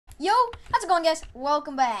Yo, how's it going, guys?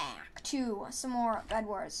 Welcome back to some more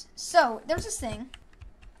Bedwars. So, there's this thing.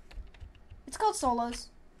 It's called solos.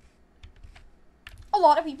 A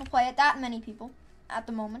lot of people play it. That many people, at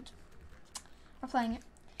the moment, are playing it.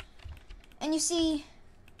 And you see,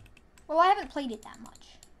 well, I haven't played it that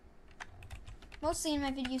much. Mostly in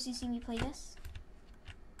my videos, you see me play this.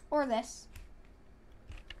 Or this.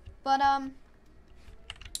 But,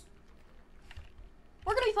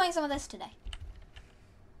 we're going to be playing some of this today.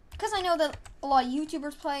 Because I know that a lot of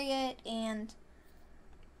YouTubers play it, and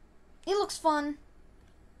it looks fun.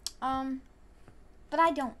 But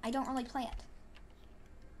I don't really play it.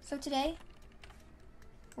 So today,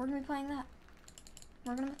 we're going to be playing that.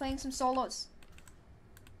 We're going to be playing some solos.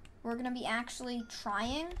 We're going to be actually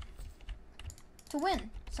trying to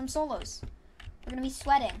win some solos. We're going to be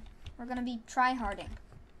sweating. We're going to be try-harding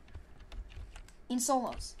in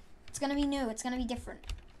solos. It's going to be new. It's going to be different.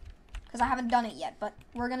 Because I haven't done it yet, but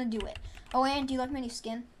we're going to do it. Oh, and do you like my new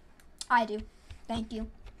skin? I do. Thank you,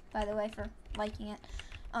 by the way, for liking it.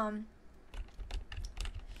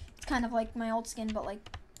 It's kind of like my old skin, but,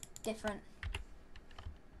 like, different.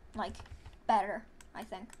 Like, better, I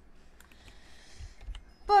think.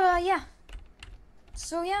 But, yeah.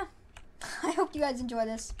 So, yeah. I hope you guys enjoy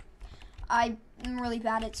this. I'm really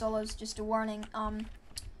bad at solos, just a warning.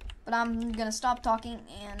 But I'm gonna stop talking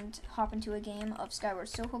and hop into a game of Skyward.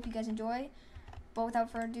 So hope you guys enjoy. But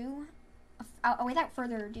without further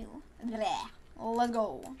ado, let's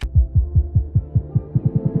go.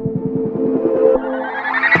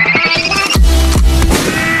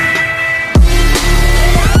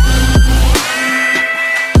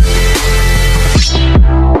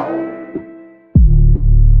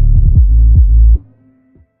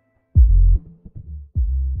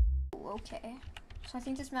 Okay. So I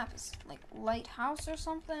think this map is like Lighthouse or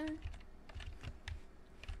something.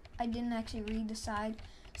 I didn't actually read the side.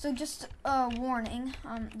 So just a warning,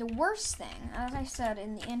 the worst thing, as I said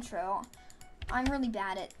in the intro, I'm really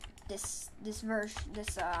bad at this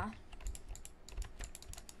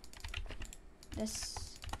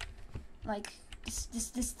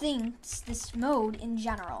mode in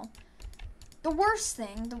general. The worst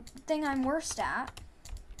thing, the thing I'm worst at,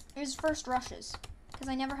 is first rushes, because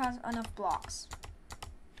I never have enough blocks.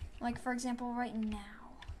 Like, for example, right now.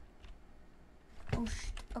 Oh,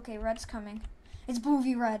 okay, red's coming. It's blue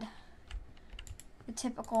v red. The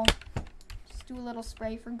typical. Just do a little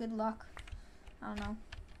spray for good luck. I don't know.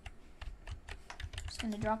 Just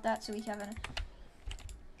gonna drop that so we have an...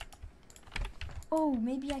 Oh,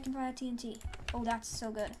 maybe I can buy a TNT. Oh, that's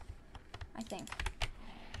so good. I think.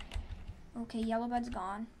 Okay, yellow bed's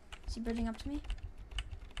gone. Is he bridging up to me?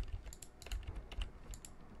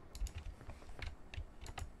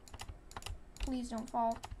 Please don't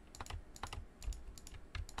fall.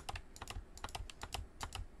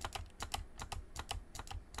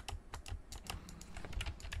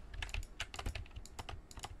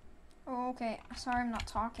 Oh, okay. Sorry I'm not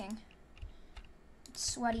talking.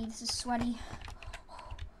 It's sweaty. This is sweaty.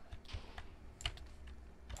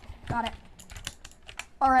 Got it.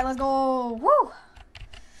 Alright, let's go. Woo!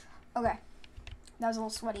 Okay. That was a little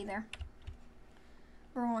sweaty there.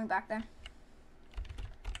 We're going back there.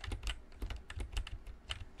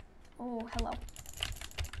 Oh, hello.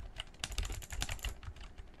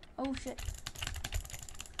 Oh, shit.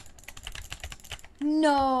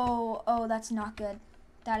 No! Oh, that's not good.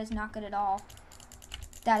 That is not good at all.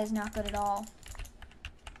 That is not good at all.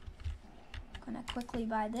 Gonna quickly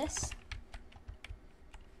buy this.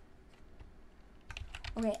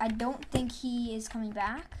 Okay, I don't think he is coming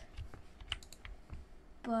back.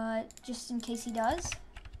 But just in case he does,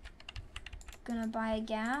 gonna buy a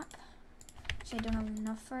gap. I don't have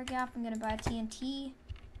enough for a gap. I'm gonna buy a TNT.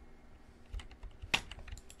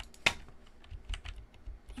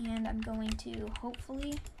 And I'm going to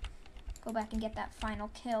hopefully go back and get that final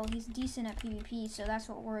kill. He's decent at PvP, so that's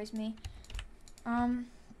what worries me.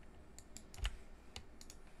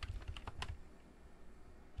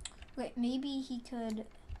 Wait, maybe he could...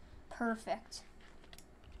 Perfect.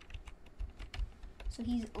 So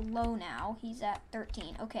he's low now. He's at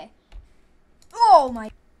 13. Okay. Oh my...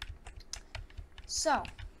 So,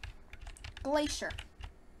 Glacier.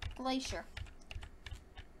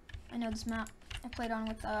 I know this map. I played on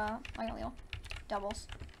with doubles.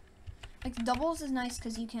 Like, doubles is nice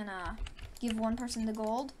because you can give one person the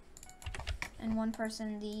gold and one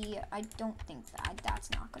person the... I don't think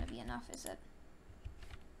that's not going to be enough, is it?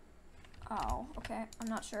 Oh, okay. I'm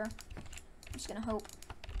not sure. I'm just going to hope.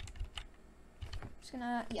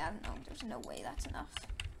 Yeah, no, there's no way that's enough.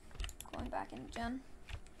 Going back in gen.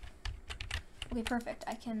 Okay, perfect.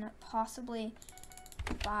 I can possibly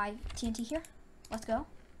buy TNT here. Let's go.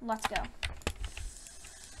 Let's go.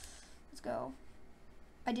 Let's go.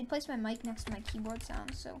 I did place my mic next to my keyboard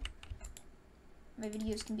sound, so my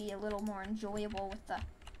videos can be a little more enjoyable with the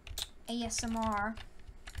ASMR.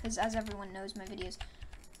 Because as everyone knows, my videos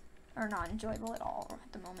are not enjoyable at all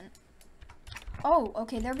at the moment. Oh,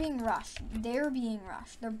 okay, they're being rushed. They're being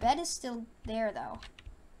rushed. Their bed is still there, though.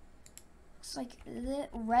 Looks like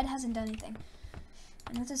red hasn't done anything.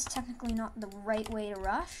 And this is technically not the right way to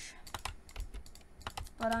rush,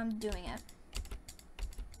 but I'm doing it.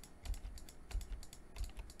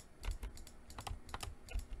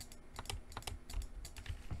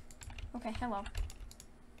 Okay, hello.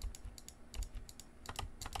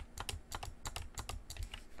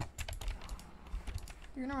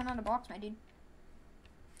 You're gonna run out of blocks, my dude.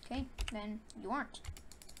 Okay, then you aren't.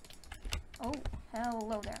 Oh,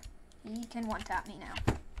 hello there. He can one-tap me now.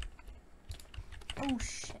 Oh,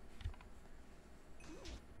 shit.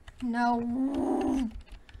 No.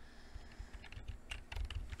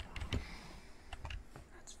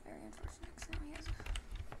 That's very unfortunate, 'cause now he has a...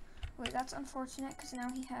 Wait, that's unfortunate, because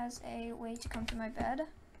now he has a way to come to my bed.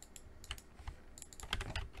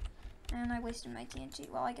 And I wasted my TNT.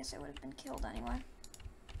 Well, I guess I would have been killed anyway.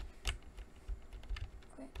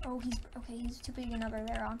 Okay. Oh, he's too big another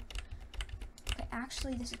layer on. Okay,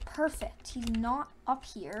 actually, this is perfect. He's not up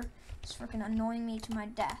here. He's freaking annoying me to my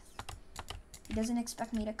death. He doesn't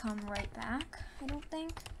expect me to come right back, I don't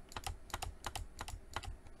think.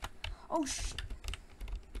 Oh, shit.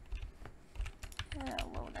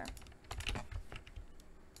 Hello there.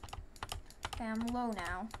 Okay, I'm low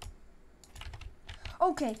now.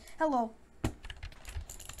 Okay, hello.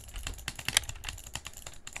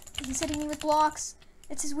 He's hitting me with blocks.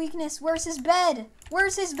 It's his weakness. Where's his bed?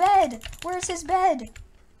 Where's his bed? Where's his bed?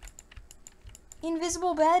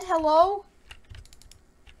 Invisible bed? Hello?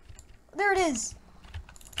 There it is.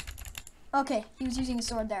 Okay, he was using a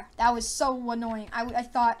sword there. That was so annoying. I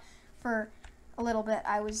thought for a little bit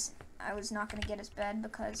I was not gonna get his bed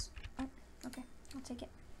because okay, I'll take it.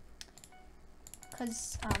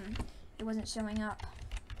 Because it wasn't showing up.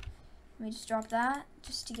 Let me just drop that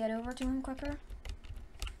just to get over to him quicker.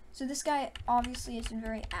 So this guy obviously has been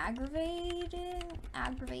very aggravating.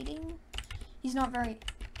 He's not very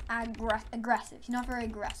aggressive. He's not very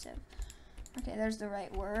aggressive. Okay, there's the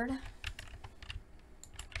right word.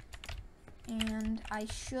 And I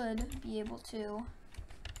should be able to...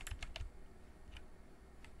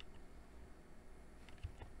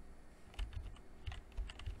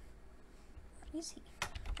 Where is he?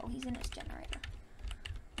 Oh, he's in his generator.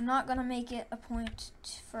 I'm not gonna make it a point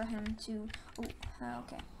for him to... Oh,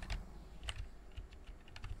 okay.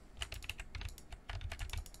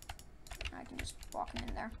 I can just walk him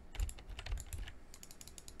in there.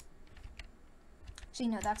 Actually,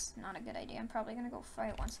 no, that's not a good idea. I'm probably gonna go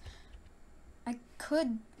fight once. I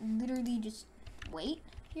could literally just wait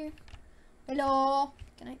here. Hello?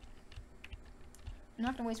 Can I? I'm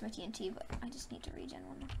not gonna waste my TNT, but I just need to regen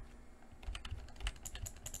one more.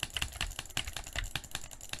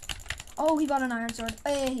 Oh, he bought an iron sword.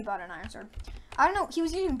 Hey, he bought an iron sword. I don't know. He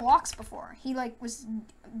was using blocks before. He like was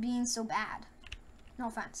being so bad. No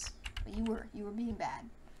offense, but you were being bad.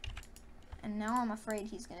 And now I'm afraid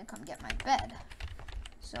he's gonna come get my bed.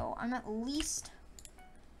 So I'm at least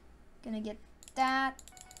gonna get that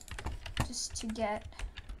just to get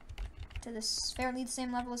to this fairly the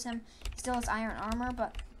same level as him. He still has iron armor,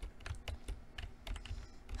 but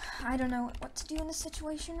I don't know what to do in this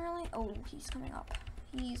situation really. Oh, he's coming up.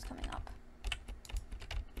 He's coming up.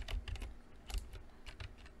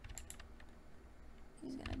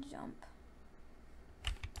 He's gonna jump.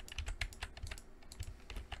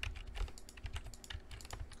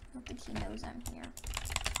 I don't think he knows I'm here.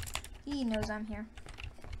 He knows I'm here.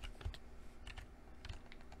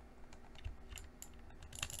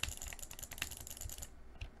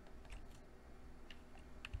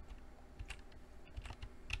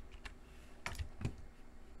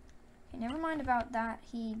 Never mind about that.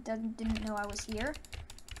 He didn't know I was here.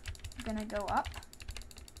 I'm gonna go up.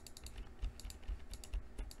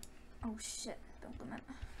 Oh shit! Build limit.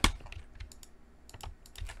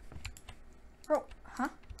 Bro, huh?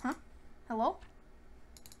 Hello?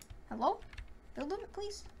 Hello? Build limit,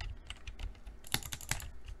 please.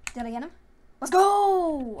 Did I get him? Let's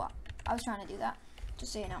go! I was trying to do that,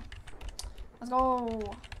 just so you know. Let's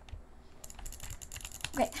go.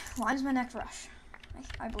 Okay, line's my next rush.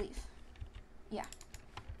 I believe. Yeah.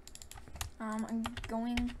 I'm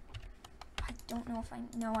going... I don't know if I...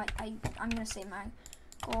 No, I'm going to save my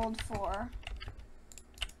gold for...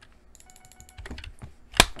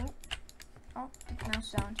 Oh, big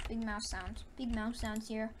mouse sound. Big mouse sound. Big mouse sounds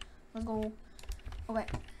here. Let's go. Okay.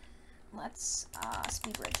 let's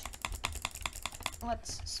speed bridge.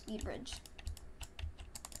 Let's speed bridge.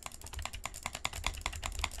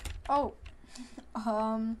 Oh,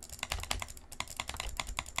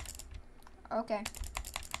 okay.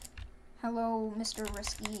 Hello, Mr.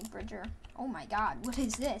 Risky Bridger. Oh my God, what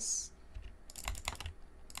is this?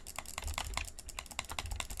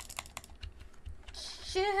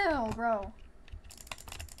 Chill, bro.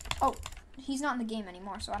 Oh, he's not in the game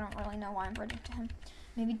anymore, so I don't really know why I'm bridging to him.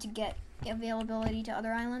 Maybe to get availability to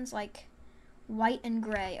other islands, like white and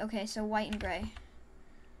gray. Okay, so white and gray.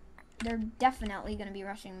 They're definitely gonna be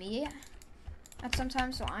rushing me at some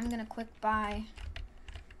time, so I'm gonna quick buy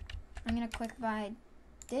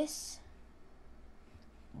this,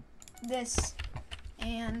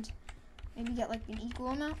 and maybe get like an equal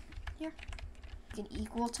amount here. An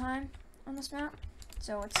equal time on this map,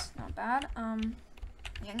 so it's not bad. Yeah, I'm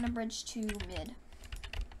gonna bridge to mid.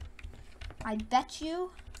 I bet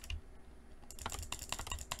you.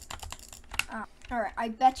 Alright, I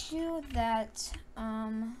bet you that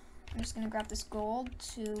I'm just gonna grab this gold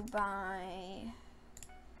to buy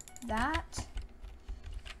that.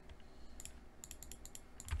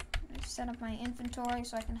 Set up my inventory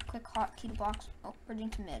so I can click hotkey to blocks. Oh, bridging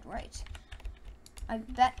to mid, right. I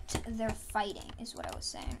bet they're fighting, is what I was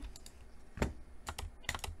saying.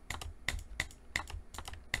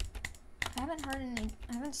 I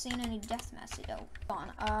haven't seen any death message. Oh,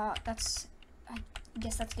 I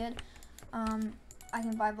guess that's good. I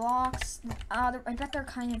can buy blocks. I bet they're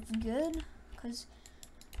kind of good, because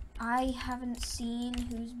I haven't seen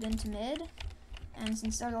who's been to mid, and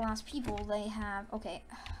since they're the last people, they have, okay,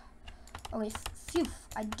 phew,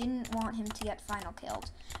 I didn't want him to get final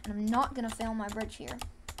killed, and I'm not gonna fail my bridge here.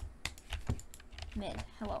 Mid,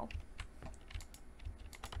 hello.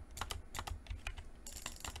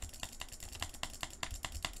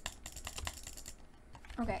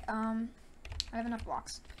 Okay, I have enough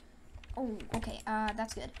blocks. Oh, okay,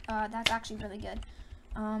 that's good. That's actually really good.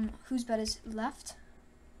 Whose bed is left?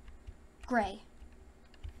 Gray.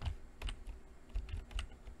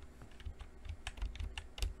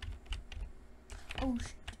 Oh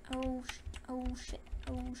shit, oh shit, oh shit,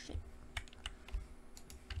 oh shit.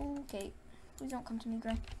 Okay, please don't come to me,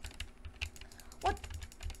 Gray. What?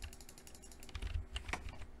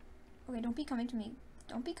 Okay, don't be coming to me.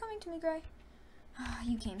 Don't be coming to me, Gray.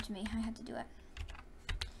 You came to me, I had to do it.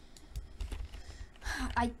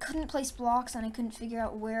 I couldn't place blocks, and I couldn't figure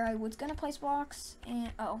out where I was gonna place blocks,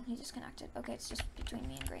 and oh, he disconnected. Okay, it's just between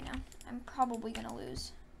me and Gray now. I'm probably gonna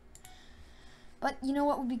lose. But you know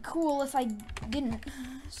what would be cool if I didn't,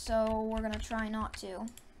 so we're gonna try not to.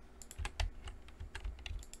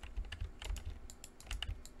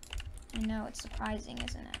 I know, it's surprising,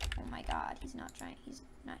 isn't it? Oh my God, he's not trying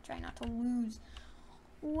not to lose.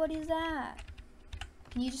 What is that?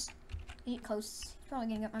 Can you just get close? He's probably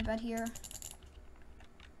gonna get my bed here.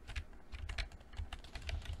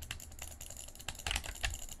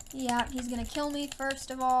 Yep, he's gonna kill me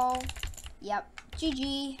first of all. Yep,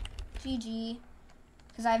 GG, GG,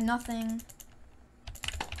 because I have nothing.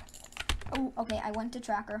 Oh, okay, I went to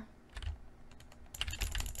tracker.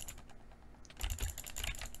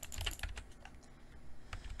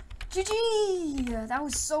 GG! That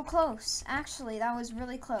was so close. Actually, that was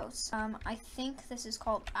really close. I think this is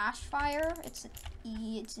called Ashfire. It's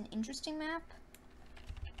an interesting map.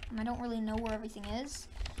 I don't really know where everything is.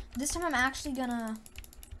 This time I'm actually gonna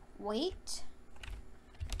wait.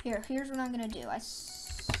 Here's what I'm gonna do.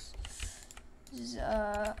 This is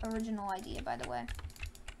original idea, by the way.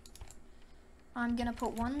 I'm gonna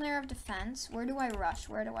put one layer of defense. Where do I rush?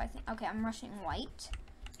 Where do I think? Okay, I'm rushing white.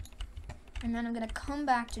 And then I'm gonna come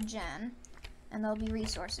back to Jen, and there'll be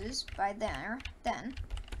resources by then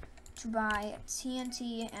to buy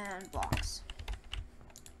TNT and blocks.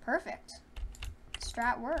 Perfect.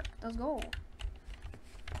 Strat work. Let's go.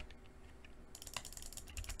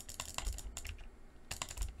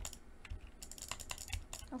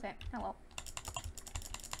 Okay, hello.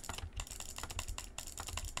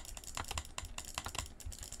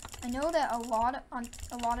 I know that a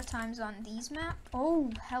lot of times on these maps. Oh,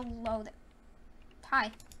 hello there. Hi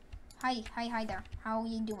there. How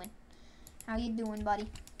you doing? How you doing, buddy?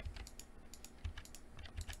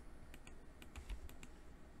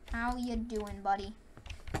 How you doing, buddy?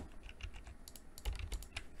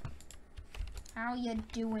 How you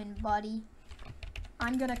doing, buddy?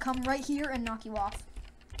 I'm gonna come right here and knock you off.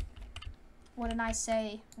 What did I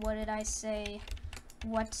say? What did I say?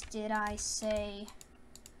 What did I say?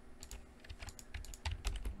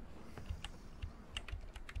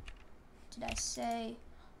 Did I say?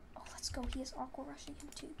 Oh, let's go. He has Aqua rushing him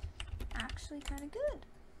too. Actually, kind of good.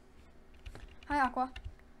 Hi, Aqua.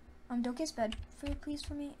 Don't get bed, please,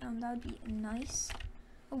 for me. That would be nice.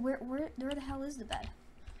 Oh, where the hell is the bed?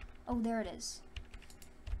 Oh, there it is.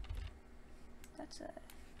 That's it.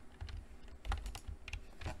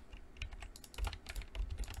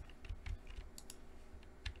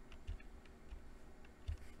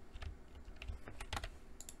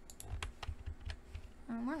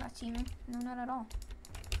 We're not teaming. No, not at all.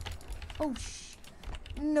 Oh,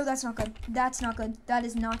 no, that's not good. That's not good. That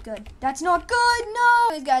is not good. That's not good. No!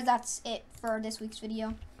 Anyways, guys, that's it for this week's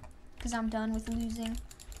video. Because I'm done with losing.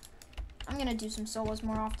 I'm going to do some solos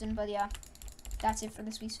more often. But yeah, that's it for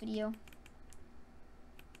this week's video.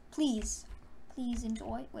 Please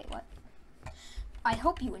enjoy. Wait, what? I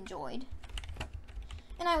hope you enjoyed.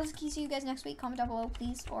 And I will see you guys next week. Comment down below,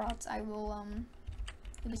 please. Or else I will,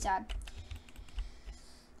 you'll be sad.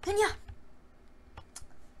 And yeah,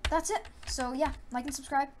 that's it. So yeah, like and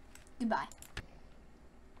subscribe. Goodbye.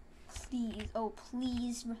 Please, oh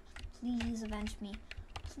please avenge me.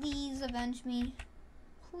 Please avenge me.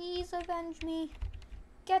 Please avenge me.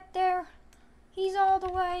 Get there. He's all the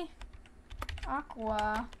way.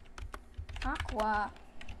 Aqua.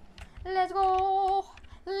 Let's go.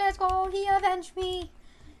 He avenged me.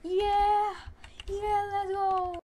 Yeah, let's go.